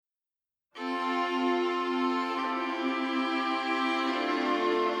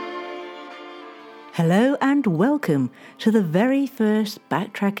Hello and welcome to the very first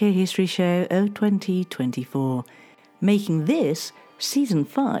Backtracker History Show of 2024, making this Season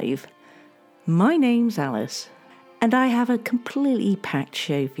 5. My name's Alice, and I have a completely packed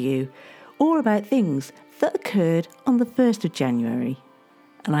show for you, all about things that occurred on the 1st of January.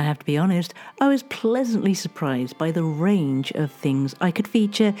 And I have to be honest, I was pleasantly surprised by the range of things I could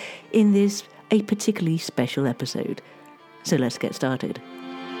feature in this, a particularly special episode. So let's get started.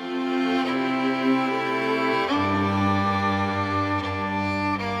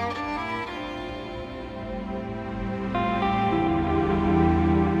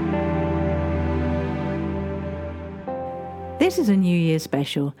 This is a New Year's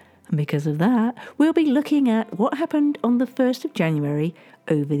special, and because of that, we'll be looking at what happened on the 1st of January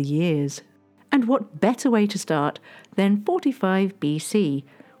over the years. And what better way to start than 45 BC,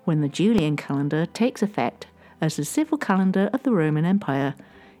 when the Julian calendar takes effect as the civil calendar of the Roman Empire,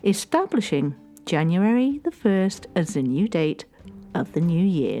 establishing January the 1st as the new date of the new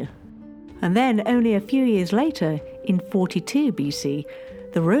year. And then only a few years later, in 42 BC,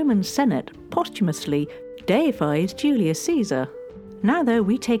 the Roman Senate posthumously deifies Julius Caesar. Now though,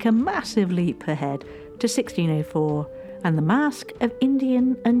 we take a massive leap ahead to 1604 and the Masque of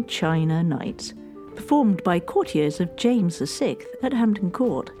Indian and China Knights, performed by courtiers of James VI at Hampton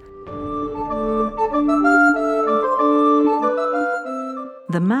Court.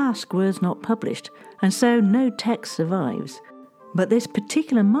 The masque was not published, and so no text survives. But this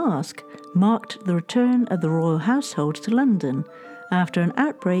particular masque marked the return of the royal household to London after an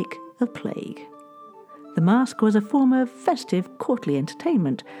outbreak of plague. The masque was a form of festive courtly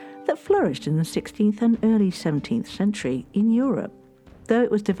entertainment that flourished in the 16th and early 17th century in Europe, though it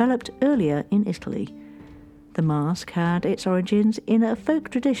was developed earlier in Italy. The masque had its origins in a folk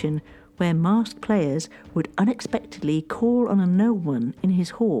tradition where masked players would unexpectedly call on a nobleman in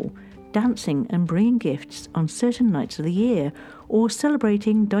his hall, dancing and bringing gifts on certain nights of the year or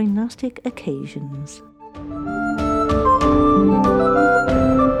celebrating dynastic occasions.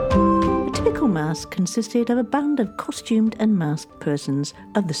 A typical masque consisted of a band of costumed and masked persons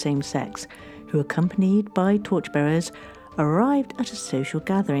of the same sex, who, accompanied by torchbearers, arrived at a social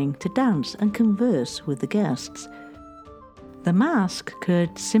gathering to dance and converse with the guests. The masque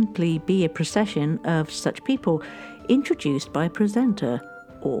could simply be a procession of such people introduced by a presenter,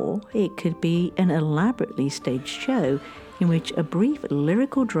 or it could be an elaborately staged show in which a brief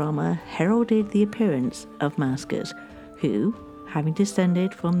lyrical drama heralded the appearance of maskers, who, having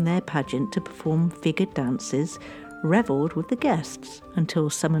descended from their pageant to perform figured dances, revelled with the guests until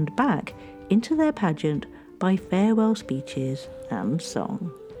summoned back into their pageant by farewell speeches and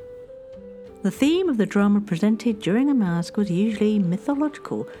song. The theme of the drama presented during a masque was usually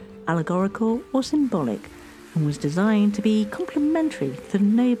mythological, allegorical, or symbolic, and was designed to be complementary to the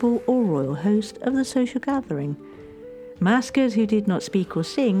noble or royal host of the social gathering. Maskers who did not speak or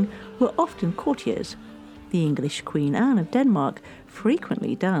sing were often courtiers. The English Queen Anne of Denmark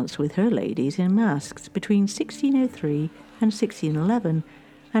frequently danced with her ladies in masks between 1603 and 1611,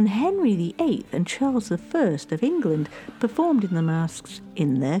 and Henry VIII and Charles I of England performed in the masks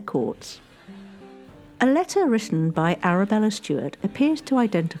in their courts. A letter written by Arabella Stuart appears to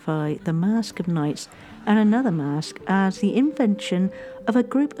identify the Masque of Knights and another masque as the invention of a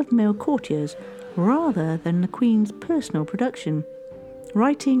group of male courtiers rather than the Queen's personal production,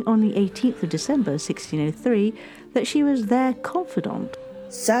 writing on the 18th of December 1603 that she was their confidant.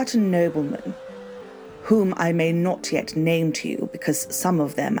 Certain noblemen, whom I may not yet name to you because some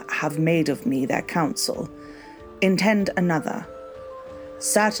of them have made of me their counsel, intend another.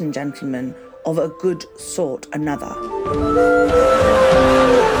 Certain gentlemen of a good sort another.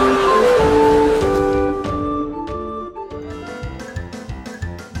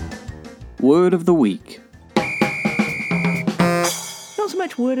 Word of the week. Not so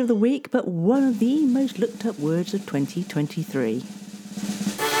much word of the week, but one of the most looked up words of 2023.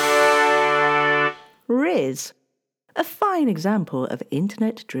 Riz. A fine example of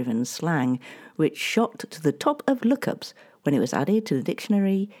internet-driven slang, which shot to the top of lookups when it was added to the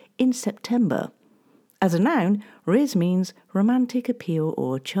dictionary in September. As a noun, riz means romantic appeal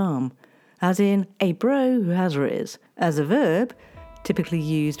or charm, as in a bro who has riz. As a verb, typically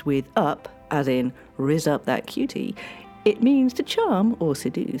used with up, as in riz up that cutie, it means to charm or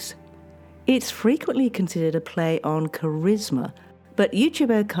seduce. It's frequently considered a play on charisma, but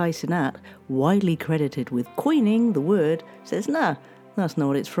YouTuber Kai Cenat, widely credited with coining the word, says nah, that's not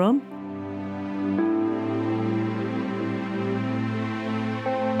what it's from.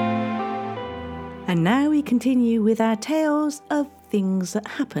 And now we continue with our tales of things that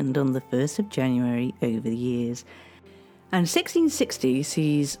happened on the 1st of January over the years. And 1660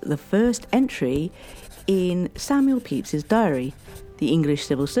 sees the first entry in Samuel Pepys's diary, the English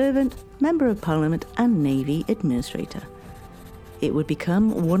civil servant, Member of Parliament and Navy Administrator. It would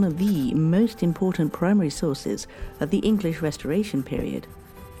become one of the most important primary sources of the English Restoration period.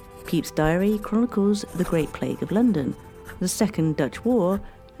 Pepys' diary chronicles the Great Plague of London, the Second Dutch War,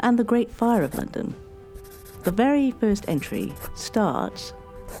 and the Great Fire of London. The very first entry starts,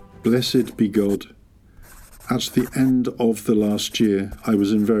 "Blessed be God. At the end of the last year I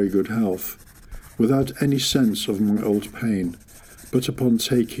was in very good health, without any sense of my old pain, but upon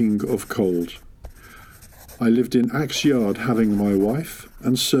taking of cold. I lived in Axe Yard, having my wife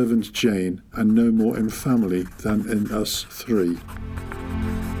and servant Jane, and no more in family than in us three."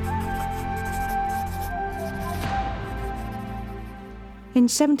 In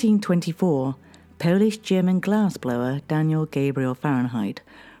 1724, Polish-German glassblower Daniel Gabriel Fahrenheit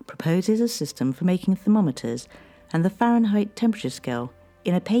proposes a system for making thermometers and the Fahrenheit temperature scale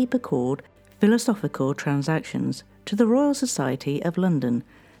in a paper called Philosophical Transactions to the Royal Society of London,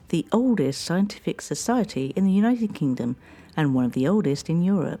 the oldest scientific society in the United Kingdom and one of the oldest in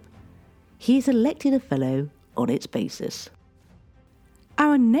Europe. He is elected a fellow on its basis.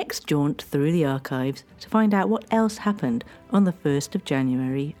 Our next jaunt through the archives to find out what else happened on the 1st of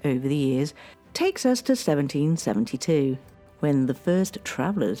January over the years takes us to 1772, when the first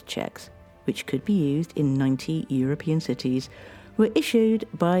traveller's cheques, which could be used in 90 European cities, were issued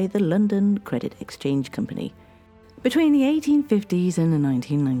by the London Credit Exchange Company. Between the 1850s and the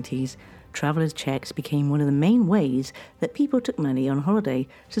 1990s, travellers' cheques became one of the main ways that people took money on holiday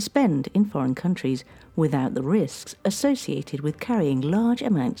to spend in foreign countries without the risks associated with carrying large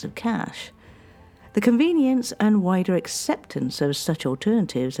amounts of cash. The convenience and wider acceptance of such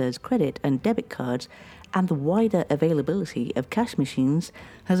alternatives as credit and debit cards and the wider availability of cash machines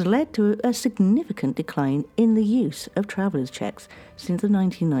has led to a significant decline in the use of travellers' cheques since the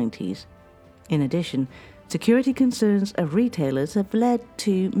 1990s. In addition, security concerns of retailers have led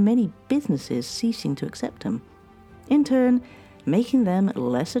to many businesses ceasing to accept them, in turn making them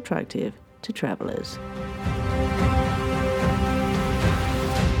less attractive to travellers.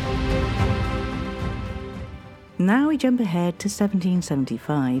 Now we jump ahead to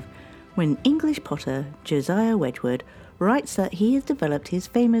 1775, when English potter Josiah Wedgwood writes that he has developed his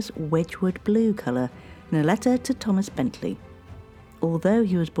famous Wedgwood blue colour in a letter to Thomas Bentley. Although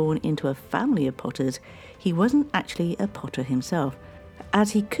he was born into a family of potters, he wasn't actually a potter himself,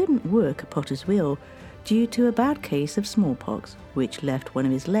 as he couldn't work a potter's wheel due to a bad case of smallpox, which left one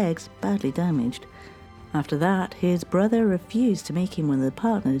of his legs badly damaged. After that, his brother refused to make him one of the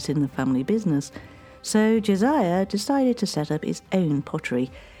partners in the family business, so Josiah decided to set up his own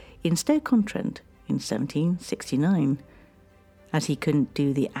pottery in Stoke-on-Trent in 1769. As he couldn't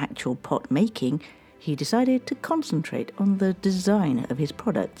do the actual pot making, he decided to concentrate on the design of his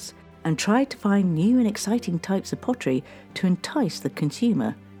products and tried to find new and exciting types of pottery to entice the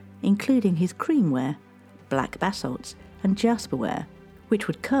consumer, including his creamware, black basalts and jasperware, which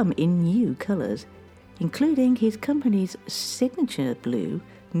would come in new colours, including his company's signature blue,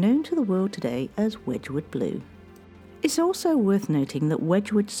 known to the world today as Wedgwood Blue. It's also worth noting that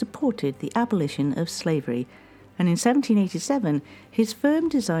Wedgwood supported the abolition of slavery, and in 1787 his firm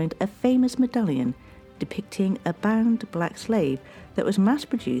designed a famous medallion depicting a bound black slave that was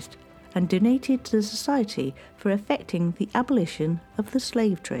mass-produced and donated to the society for effecting the abolition of the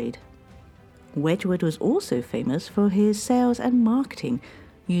slave trade. Wedgwood was also famous for his sales and marketing,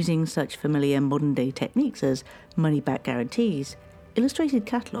 using such familiar modern-day techniques as money-back guarantees, illustrated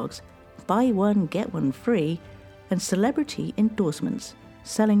catalogues, buy one get one free, and celebrity endorsements,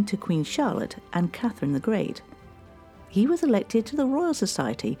 selling to Queen Charlotte and Catherine the Great. He was elected to the Royal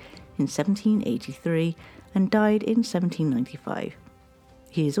Society in 1783 and died in 1795.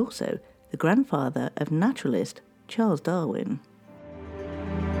 He is also the grandfather of naturalist Charles Darwin.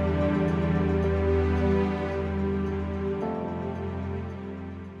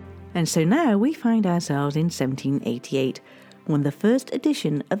 And so now we find ourselves in 1788, when the first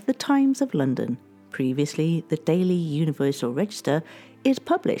edition of the Times of London, previously the Daily Universal Register, is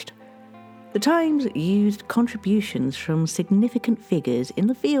published. The Times used contributions from significant figures in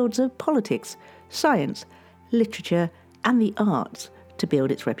the fields of politics, science, literature, and the arts to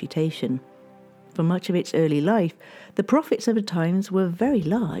build its reputation. For much of its early life, the profits of the Times were very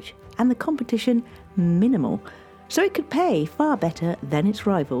large and the competition minimal, so it could pay far better than its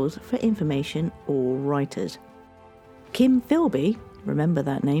rivals for information or writers. Kim Philby, remember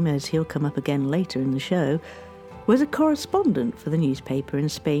that name as he'll come up again later in the show, was a correspondent for the newspaper in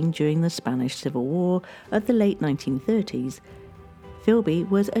Spain during the Spanish Civil War of the late 1930s. Philby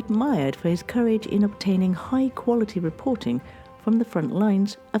was admired for his courage in obtaining high-quality reporting from the front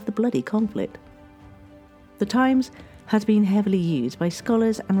lines of the bloody conflict. The Times has been heavily used by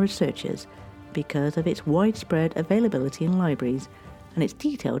scholars and researchers because of its widespread availability in libraries and its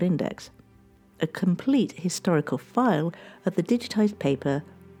detailed index. A complete historical file of the digitised paper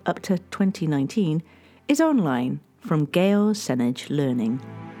up to 2019 is online from Gale Senage Learning.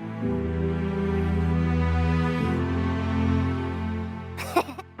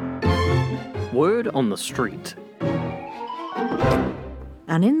 Word on the street.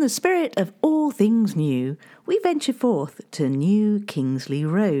 And in the spirit of all things new, we venture forth to New Kingsley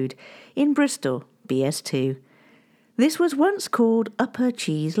Road in Bristol, BS2. This was once called Upper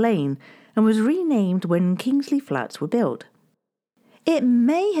Cheese Lane and was renamed when Kingsley Flats were built. It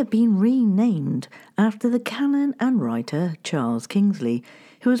may have been renamed after the canon and writer Charles Kingsley,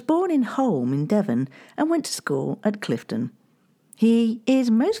 who was born in Holme in Devon and went to school at Clifton. He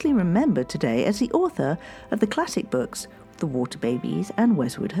is mostly remembered today as the author of the classic books The Water Babies and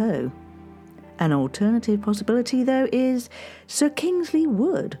Westward Ho. An alternative possibility, though, is Sir Kingsley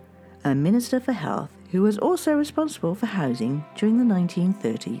Wood, a Minister for Health who was also responsible for housing during the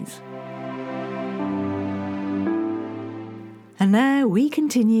 1930s. And now we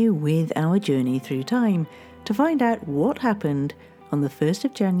continue with our journey through time to find out what happened on the 1st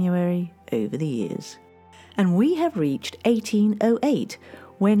of January over the years. And we have reached 1808,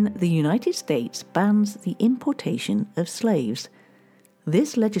 when the United States bans the importation of slaves.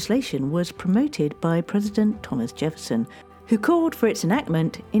 This legislation was promoted by President Thomas Jefferson, who called for its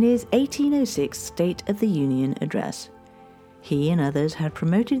enactment in his 1806 State of the Union address. He and others had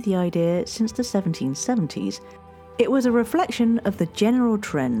promoted the idea since the 1770s. It was a reflection of the general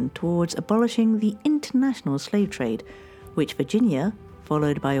trend towards abolishing the international slave trade, which Virginia,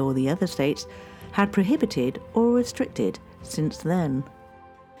 followed by all the other states, had prohibited or restricted since then.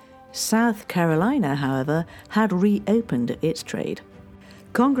 South Carolina, however, had reopened its trade.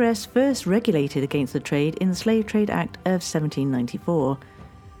 Congress first regulated against the trade in the Slave Trade Act of 1794.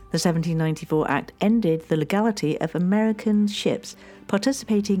 The 1794 Act ended the legality of American ships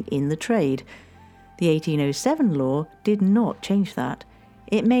participating in the trade. The 1807 law did not change that.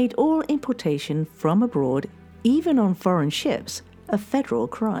 It made all importation from abroad, even on foreign ships, a federal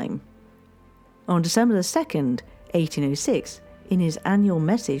crime. On December 2nd, 1806, in his annual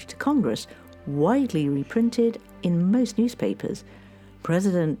message to Congress, widely reprinted in most newspapers,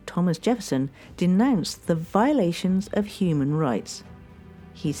 President Thomas Jefferson denounced the violations of human rights.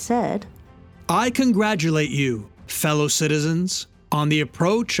 He said, "I congratulate you, fellow citizens, on the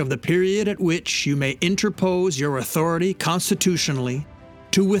approach of the period at which you may interpose your authority constitutionally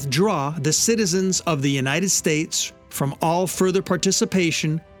to withdraw the citizens of the United States from all further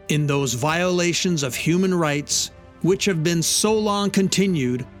participation in those violations of human rights which have been so long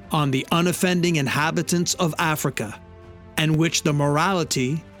continued on the unoffending inhabitants of Africa, and which the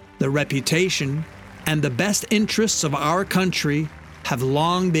morality, the reputation, and the best interests of our country have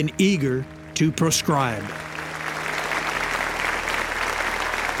long been eager to proscribe."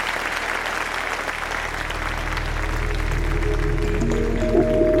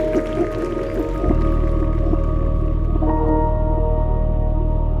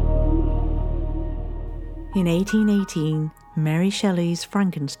 In 1818, Mary Shelley's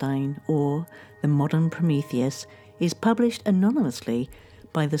Frankenstein, or The Modern Prometheus, is published anonymously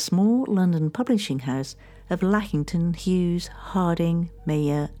by the small London publishing house of Lackington, Hughes, Harding,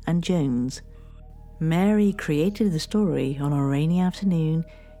 Mayer and Jones. Mary created the story on a rainy afternoon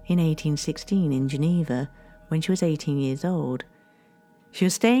in 1816 in Geneva when she was 18 years old. She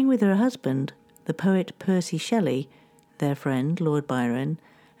was staying with her husband, the poet Percy Shelley, their friend Lord Byron,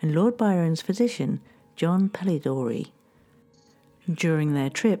 and Lord Byron's physician, John Polidori. During their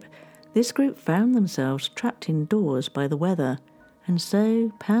trip, this group found themselves trapped indoors by the weather, and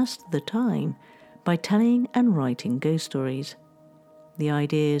so passed the time by telling and writing ghost stories. The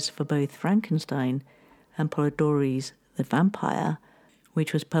ideas for both Frankenstein and Polidori's The Vampire,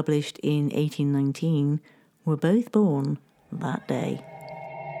 which was published in 1819, were both born that day.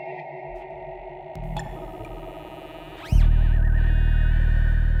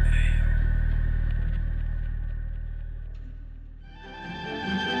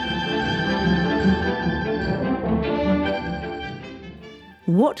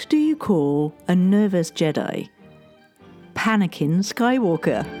 What do you call a nervous Jedi? Anakin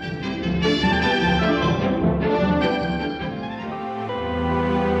Skywalker.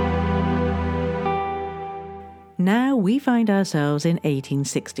 Now we find ourselves in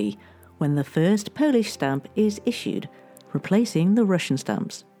 1860, when the first Polish stamp is issued, replacing the Russian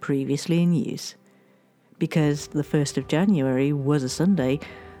stamps previously in use. Because the 1st of January was a Sunday,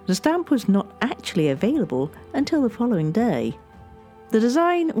 the stamp was not actually available until the following day. The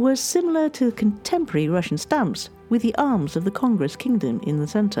design was similar to contemporary Russian stamps, with the arms of the Congress Kingdom in the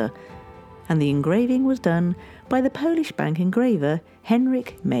centre, and the engraving was done by the Polish bank engraver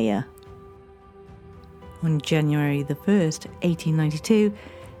Henryk Mayer. On January the 1st, 1892,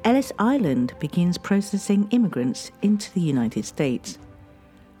 Ellis Island begins processing immigrants into the United States.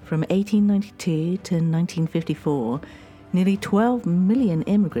 From 1892 to 1954, nearly 12 million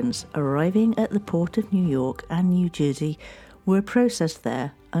immigrants arriving at the Port of New York and New Jersey were processed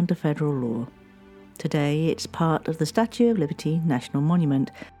there under federal law. Today it's part of the Statue of Liberty National Monument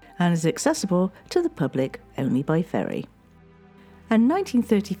and is accessible to the public only by ferry. And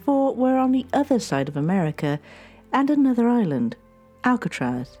 1934 we're on the other side of America and another island,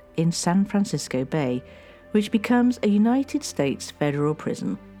 Alcatraz in San Francisco Bay, which becomes a United States federal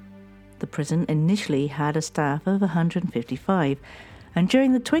prison. The prison initially had a staff of 155, and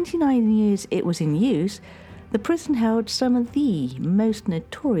during the 29 years it was in use, the prison held some of the most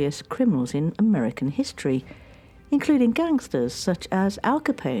notorious criminals in American history, including gangsters such as Al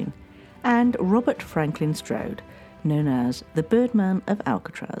Capone and Robert Franklin Stroud, known as the Birdman of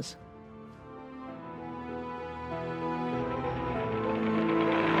Alcatraz.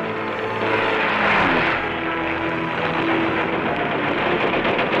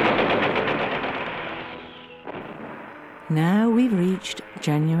 Now we've reached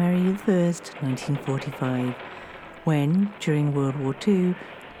January 1st, 1945, when, during World War II,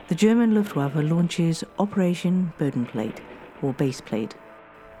 the German Luftwaffe launches Operation Bodenplatte, or Baseplate,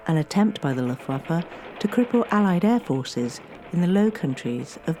 an attempt by the Luftwaffe to cripple Allied air forces in the Low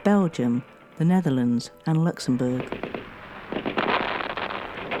Countries of Belgium, the Netherlands and Luxembourg.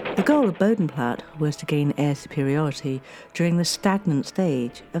 The goal of Bodenplatte was to gain air superiority during the stagnant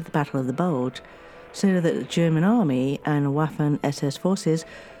stage of the Battle of the Bulge, so that the German Army and Waffen-SS forces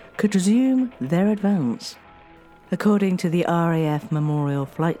could resume their advance. According to the RAF Memorial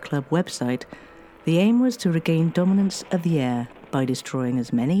Flight Club website, the aim was to regain dominance of the air by destroying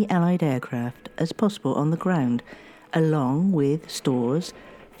as many Allied aircraft as possible on the ground, along with stores,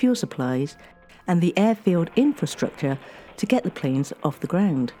 fuel supplies, and the airfield infrastructure to get the planes off the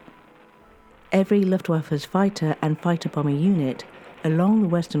ground. Every Luftwaffe's fighter and fighter bomber unit along the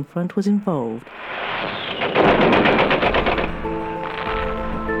Western Front was involved.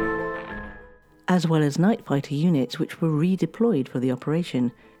 As well as night fighter units which were redeployed for the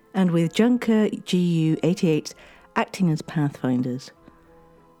operation, and with Junker Ju-88s acting as pathfinders.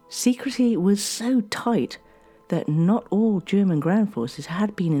 Secrecy was so tight that not all German ground forces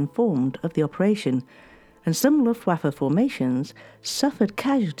had been informed of the operation, and some Luftwaffe formations suffered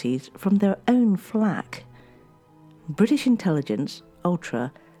casualties from their own flak. British intelligence,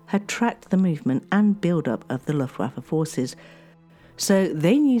 Ultra, had tracked the movement and build-up of the Luftwaffe forces, so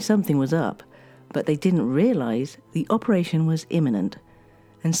they knew something was up, but they didn't realise the operation was imminent,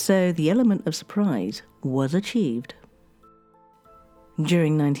 and so the element of surprise was achieved.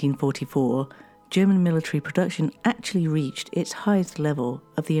 During 1944, German military production actually reached its highest level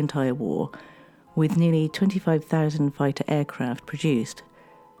of the entire war, with nearly 25,000 fighter aircraft produced.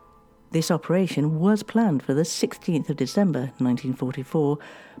 This operation was planned for the 16th of December 1944,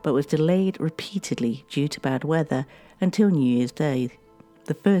 but was delayed repeatedly due to bad weather until New Year's Day,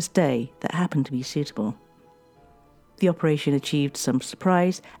 the first day that happened to be suitable. The operation achieved some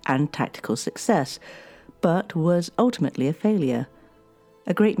surprise and tactical success, but was ultimately a failure.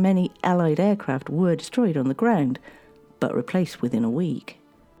 A great many Allied aircraft were destroyed on the ground, but replaced within a week.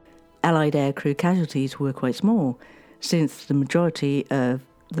 Allied aircrew casualties were quite small, since the majority of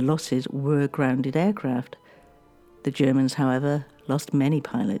the losses were grounded aircraft. The Germans, however, lost many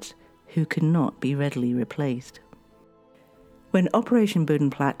pilots who could not be readily replaced. When Operation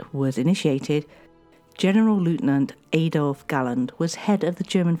Bodenplatte was initiated, General Lieutenant Adolf Galland was head of the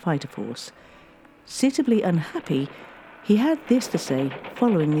German fighter force. Suitably unhappy, he had this to say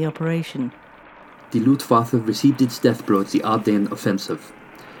following the operation. The Luftwaffe received its death blow at the Ardennes offensive.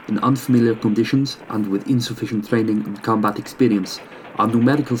 In unfamiliar conditions and with insufficient training and combat experience, our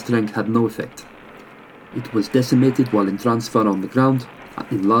numerical strength had no effect. It was decimated while in transfer on the ground and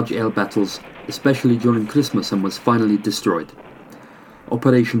in large air battles, especially during Christmas, and was finally destroyed.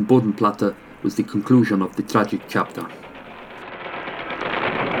 Operation Bodenplatte was the conclusion of the tragic chapter.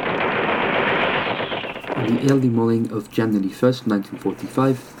 On the early morning of January 1st,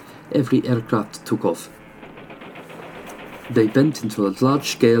 1945, every aircraft took off. They went into a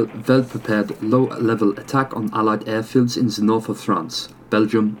large-scale, well-prepared, low-level attack on Allied airfields in the north of France,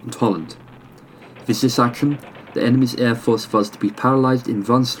 Belgium and Holland. With this action, the enemy's air force was to be paralyzed in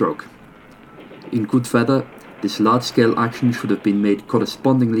one stroke. In good weather, this large-scale action should have been made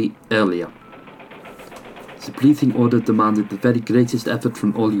correspondingly earlier. The briefing order demanded the very greatest effort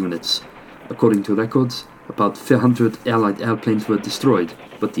from all units. According to records, about 400 Allied airplanes were destroyed,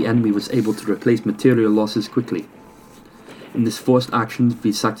 but the enemy was able to replace material losses quickly. In this forced action,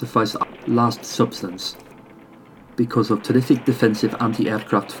 we sacrificed our last substance. Because of terrific defensive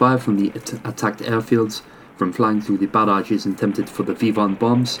anti-aircraft fire from the attacked airfields, from flying through the barrages intended for the V-1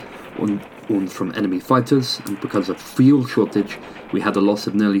 bombs, and from enemy fighters, and because of fuel shortage, we had a loss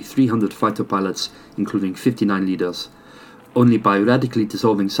of nearly 300 fighter pilots, including 59 leaders. Only by radically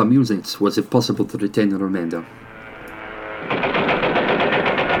dissolving some units was it possible to retain the remainder.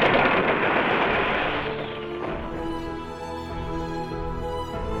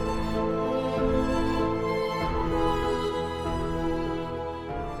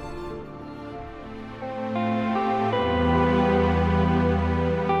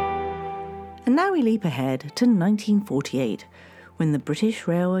 And now we leap ahead to 1948, when the British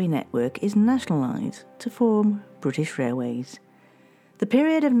Railway Network is nationalised to form British Railways. The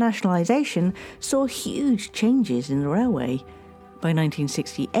period of nationalisation saw huge changes in the railway. By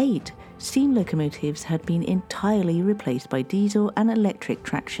 1968, steam locomotives had been entirely replaced by diesel and electric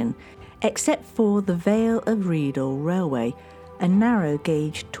traction, except for the Vale of Rheidol Railway, a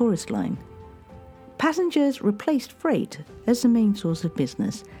narrow-gauge tourist line. Passengers replaced freight as the main source of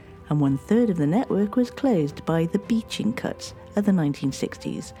business, and 1/3 of the network was closed by the beaching cuts of the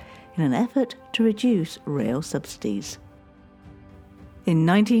 1960s in an effort to reduce rail subsidies. In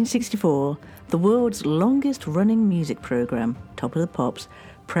 1964, the world's longest-running music programme, Top of the Pops,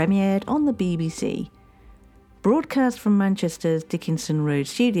 premiered on the BBC. Broadcast from Manchester's Dickinson Road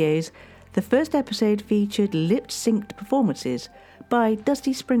Studios, the first episode featured lip-synced performances by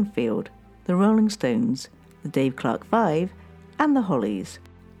Dusty Springfield, the Rolling Stones, the Dave Clark Five, and the Hollies,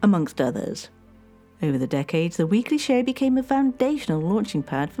 amongst others. Over the decades, the weekly show became a foundational launching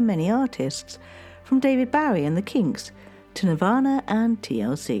pad for many artists, from David Bowie and the Kinks to Nirvana and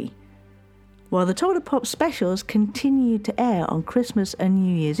TLC. While the Top of the Pops specials continued to air on Christmas and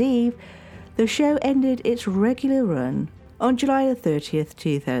New Year's Eve, the show ended its regular run on July 30th,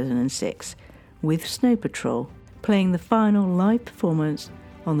 2006, with Snow Patrol playing the final live performance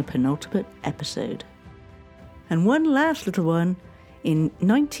on the penultimate episode. And one last little one, in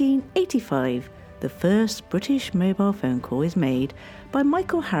 1985, the first British mobile phone call is made by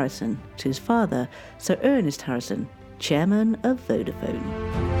Michael Harrison to his father, Sir Ernest Harrison, chairman of Vodafone.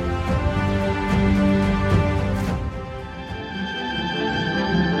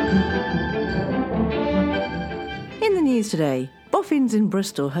 In the news today, boffins in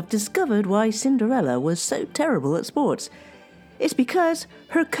Bristol have discovered why Cinderella was so terrible at sports. It's because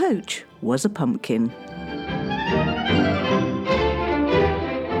her coach was a pumpkin.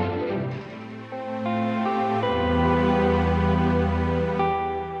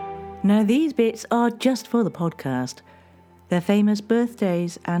 Now, these bits are just for the podcast. They're famous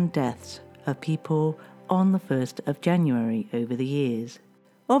birthdays and deaths of people on the 1st of January over the years.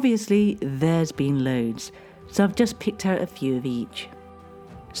 Obviously, there's been loads, so I've just picked out a few of each.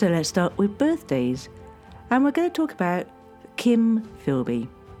 So let's start with birthdays, and we're going to talk about Kim Philby.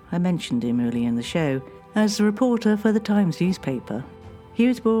 I mentioned him earlier in the show as a reporter for the Times newspaper. He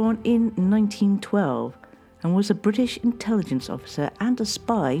was born in 1912 and was a British intelligence officer and a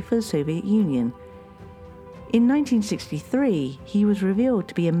spy for the Soviet Union. In 1963, he was revealed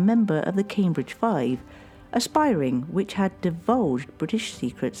to be a member of the Cambridge Five, a spy ring which had divulged British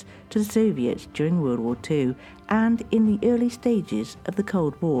secrets to the Soviets during World War II and in the early stages of the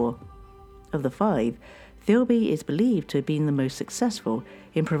Cold War. Of the five, Philby is believed to have been the most successful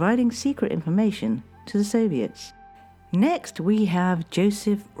in providing secret information to the Soviets. Next, we have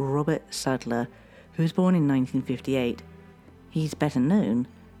Joseph Robert Sadler, who was born in 1958. He's better known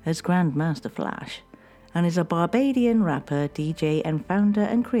as Grandmaster Flash, and is a Barbadian rapper, DJ and founder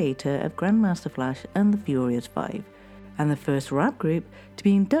and creator of Grandmaster Flash and the Furious Five, and the first rap group to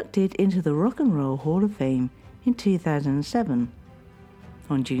be inducted into the Rock and Roll Hall of Fame in 2007.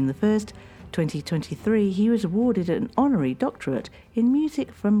 On June the 1st, 2023, he was awarded an honorary doctorate in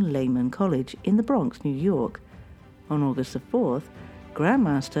music from Lehman College in the Bronx, New York. On August the 4th,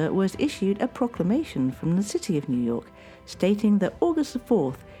 Grandmaster was issued a proclamation from the city of New York stating that August the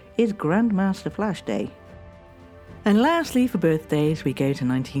 4th is Grandmaster Flash Day. And lastly, for birthdays, we go to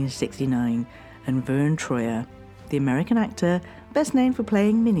 1969 and Vern Troyer, the American actor best known for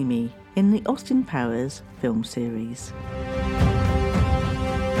playing Mini-Me in the Austin Powers film series.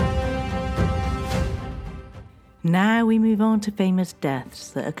 Now we move on to famous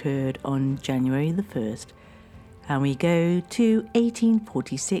deaths that occurred on January the 1st. And we go to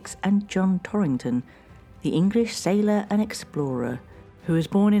 1846 and John Torrington, the English sailor and explorer, who was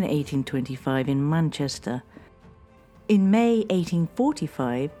born in 1825 in Manchester. In May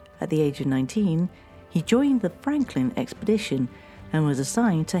 1845, at the age of 19, he joined the Franklin expedition and was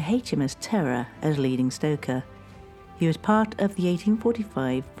assigned to HMS Terror as leading stoker. He was part of the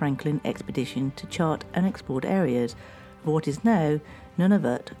 1845 Franklin expedition to chart and explore areas of what is now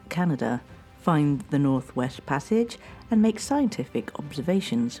Nunavut, Canada, find the Northwest Passage, and make scientific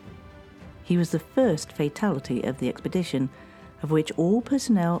observations. He was the first fatality of the expedition, of which all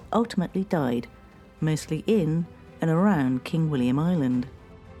personnel ultimately died, mostly in and around King William Island.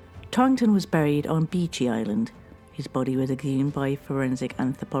 Torrington was buried on Beechey Island. His body was exhumed by forensic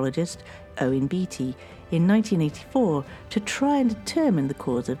anthropologist Owen Beatty in 1984 to try and determine the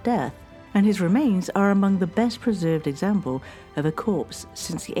cause of death, and his remains are among the best preserved example of a corpse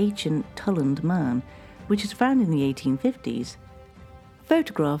since the ancient Tulland man, which was found in the 1850s.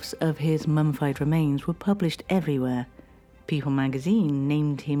 Photographs of his mummified remains were published everywhere. People magazine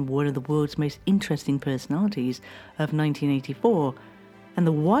named him one of the world's most interesting personalities of 1984, and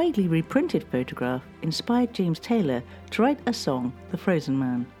the widely reprinted photograph inspired James Taylor to write a song, The Frozen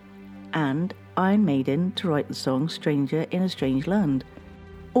Man, and Iron Maiden to write the song Stranger in a Strange Land.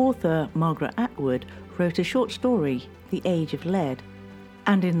 Author Margaret Atwood wrote a short story, The Age of Lead,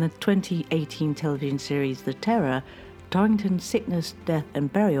 and in the 2018 television series The Terror, Torrington's sickness, death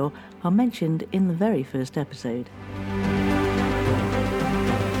and burial are mentioned in the very first episode.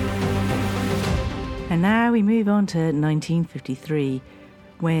 And now we move on to 1953,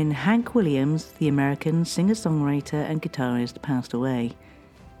 when Hank Williams, the American singer-songwriter and guitarist, passed away.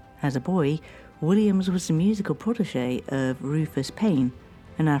 As a boy, Williams was the musical protege of Rufus Payne,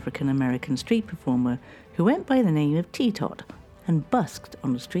 an African-American street performer who went by the name of T-Tot and busked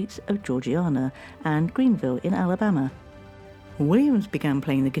on the streets of Georgiana and Greenville in Alabama. Williams began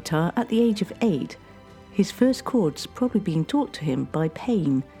playing the guitar at the age of 8, his first chords probably being taught to him by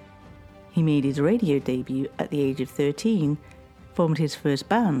Payne. He made his radio debut at the age of 13, formed his first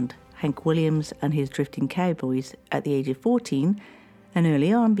band, Hank Williams and his Drifting Cowboys, at the age of 14, and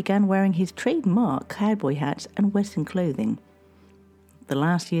early on began wearing his trademark cowboy hats and Western clothing. The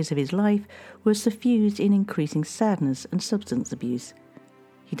last years of his life were suffused in increasing sadness and substance abuse.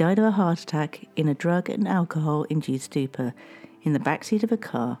 He died of a heart attack in a drug and alcohol-induced stupor in the backseat of a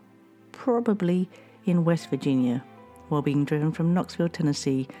car, probably in West Virginia, while being driven from Knoxville,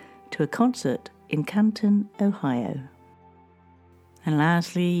 Tennessee, to a concert in Canton, Ohio. And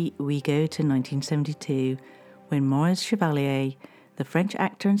lastly, we go to 1972, when Maurice Chevalier, the French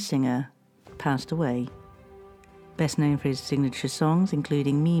actor and singer, passed away. Best known for his signature songs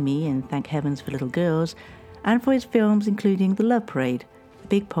including Mimi and Thank Heavens for Little Girls, and for his films including The Love Parade, The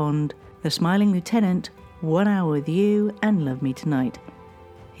Big Pond, The Smiling Lieutenant, 1 Hour with You, and Love Me Tonight.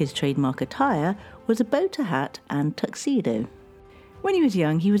 His trademark attire was a bow tie hat and tuxedo. When he was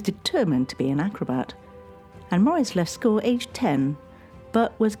young, he was determined to be an acrobat, and Maurice left school aged 10,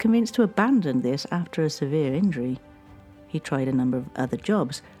 but was convinced to abandon this after a severe injury. He tried a number of other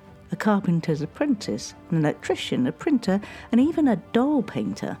jobs: a carpenter's apprentice, an electrician, a printer, and even a doll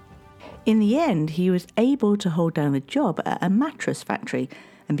painter. In the end, he was able to hold down a job at a mattress factory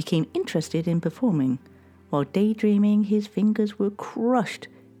and became interested in performing. While daydreaming, his fingers were crushed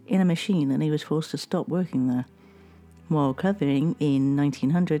in a machine and he was forced to stop working there. While covering in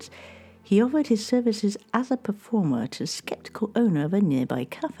 1900s, he offered his services as a performer to the sceptical owner of a nearby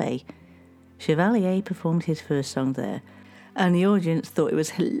cafe. Chevalier performed his first song there, and the audience thought it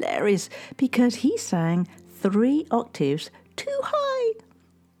was hilarious because he sang 3 octaves too high.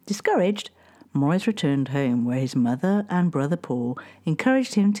 Discouraged, Maurice returned home, where his mother and brother Paul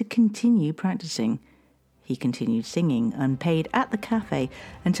encouraged him to continue practicing. He continued singing unpaid at the cafe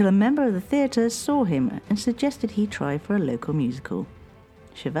until a member of the theatre saw him and suggested he try for a local musical.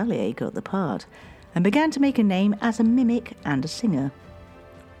 Chevalier got the part and began to make a name as a mimic and a singer.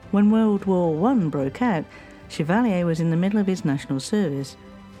 When World War I broke out, Chevalier was in the middle of his national service,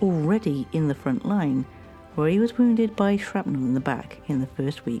 already in the front line, where he was wounded by shrapnel in the back in the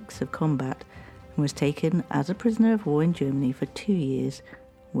first weeks of combat and was taken as a prisoner of war in Germany for 2 years,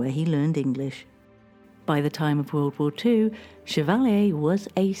 where he learned English. By the time of World War II, Chevalier was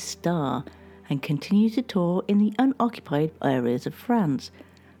a star and continued to tour in the unoccupied areas of France,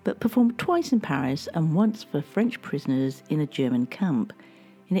 but performed twice in Paris and once for French prisoners in a German camp,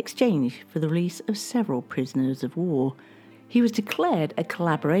 in exchange for the release of several prisoners of war. He was declared a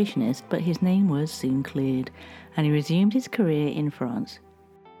collaborationist, but his name was soon cleared, and he resumed his career in France.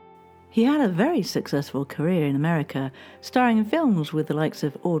 He had a very successful career in America, starring in films with the likes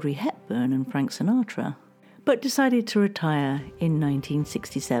of Audrey Hepburn and Frank Sinatra. but decided to retire in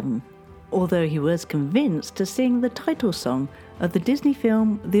 1967, although he was convinced to sing the title song of the Disney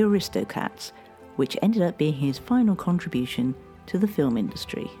film The Aristocats, which ended up being his final contribution to the film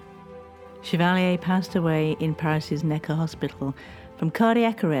industry. Chevalier passed away in Paris's Necker Hospital from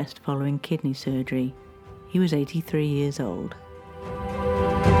cardiac arrest following kidney surgery. He was 83 years old.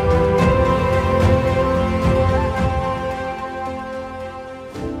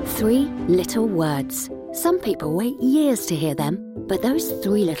 Three little words. Some people wait years to hear them, but those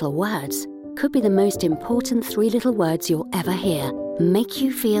three little words could be the most important three little words you'll ever hear. Make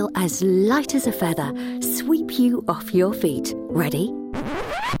you feel as light as a feather, sweep you off your feet. Ready?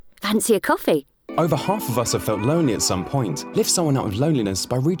 Fancy a coffee? Over half of us have felt lonely at some point. Lift someone out of loneliness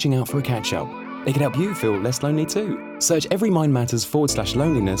by reaching out for a catch-up. They can help you feel less lonely too. Search Every Mind Matters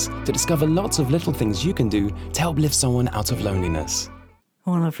 /loneliness to discover lots of little things you can do to help lift someone out of loneliness.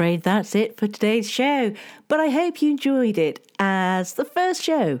 Well, I'm afraid that's it for today's show, but I hope you enjoyed it as the first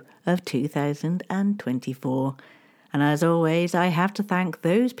show of 2024. And as always, I have to thank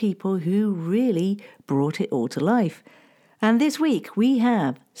those people who really brought it all to life. And this week we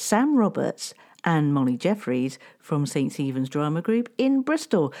have Sam Roberts and Molly Jeffries from St. Stephen's Drama Group in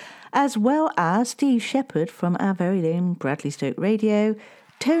Bristol, as well as Steve Shepherd from our very own Bradley Stoke Radio,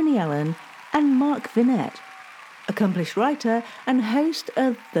 Tony Allen and Mark Vinette, accomplished writer and host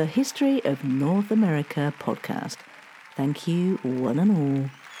of the History of North America podcast. Thank you, one and all.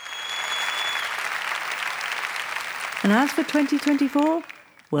 And as for 2024,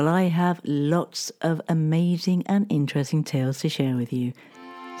 well, I have lots of amazing and interesting tales to share with you,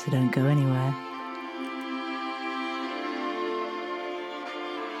 so don't go anywhere.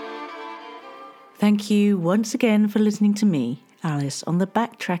 Thank you once again for listening to me, Alice, on the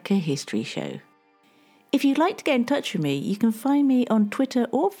Backtracker History Show. If you'd like to get in touch with me, you can find me on Twitter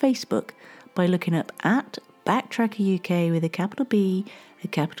or Facebook by looking up at Backtracker UK with a capital B, a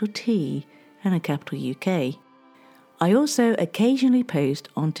capital T and a capital UK. I also occasionally post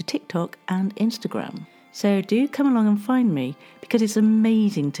onto TikTok and Instagram. So do come along and find me, because it's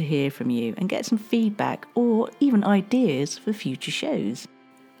amazing to hear from you and get some feedback or even ideas for future shows.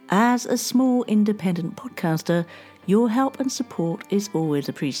 As a small independent podcaster, your help and support is always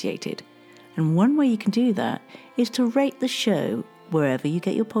appreciated. And one way you can do that is to rate the show wherever you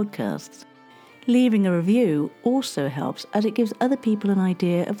get your podcasts. Leaving a review also helps, as it gives other people an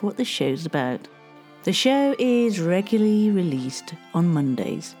idea of what the show's about. The show is regularly released on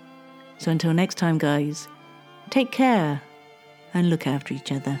Mondays. So until next time, guys, take care and look after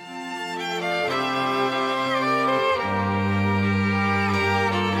each other.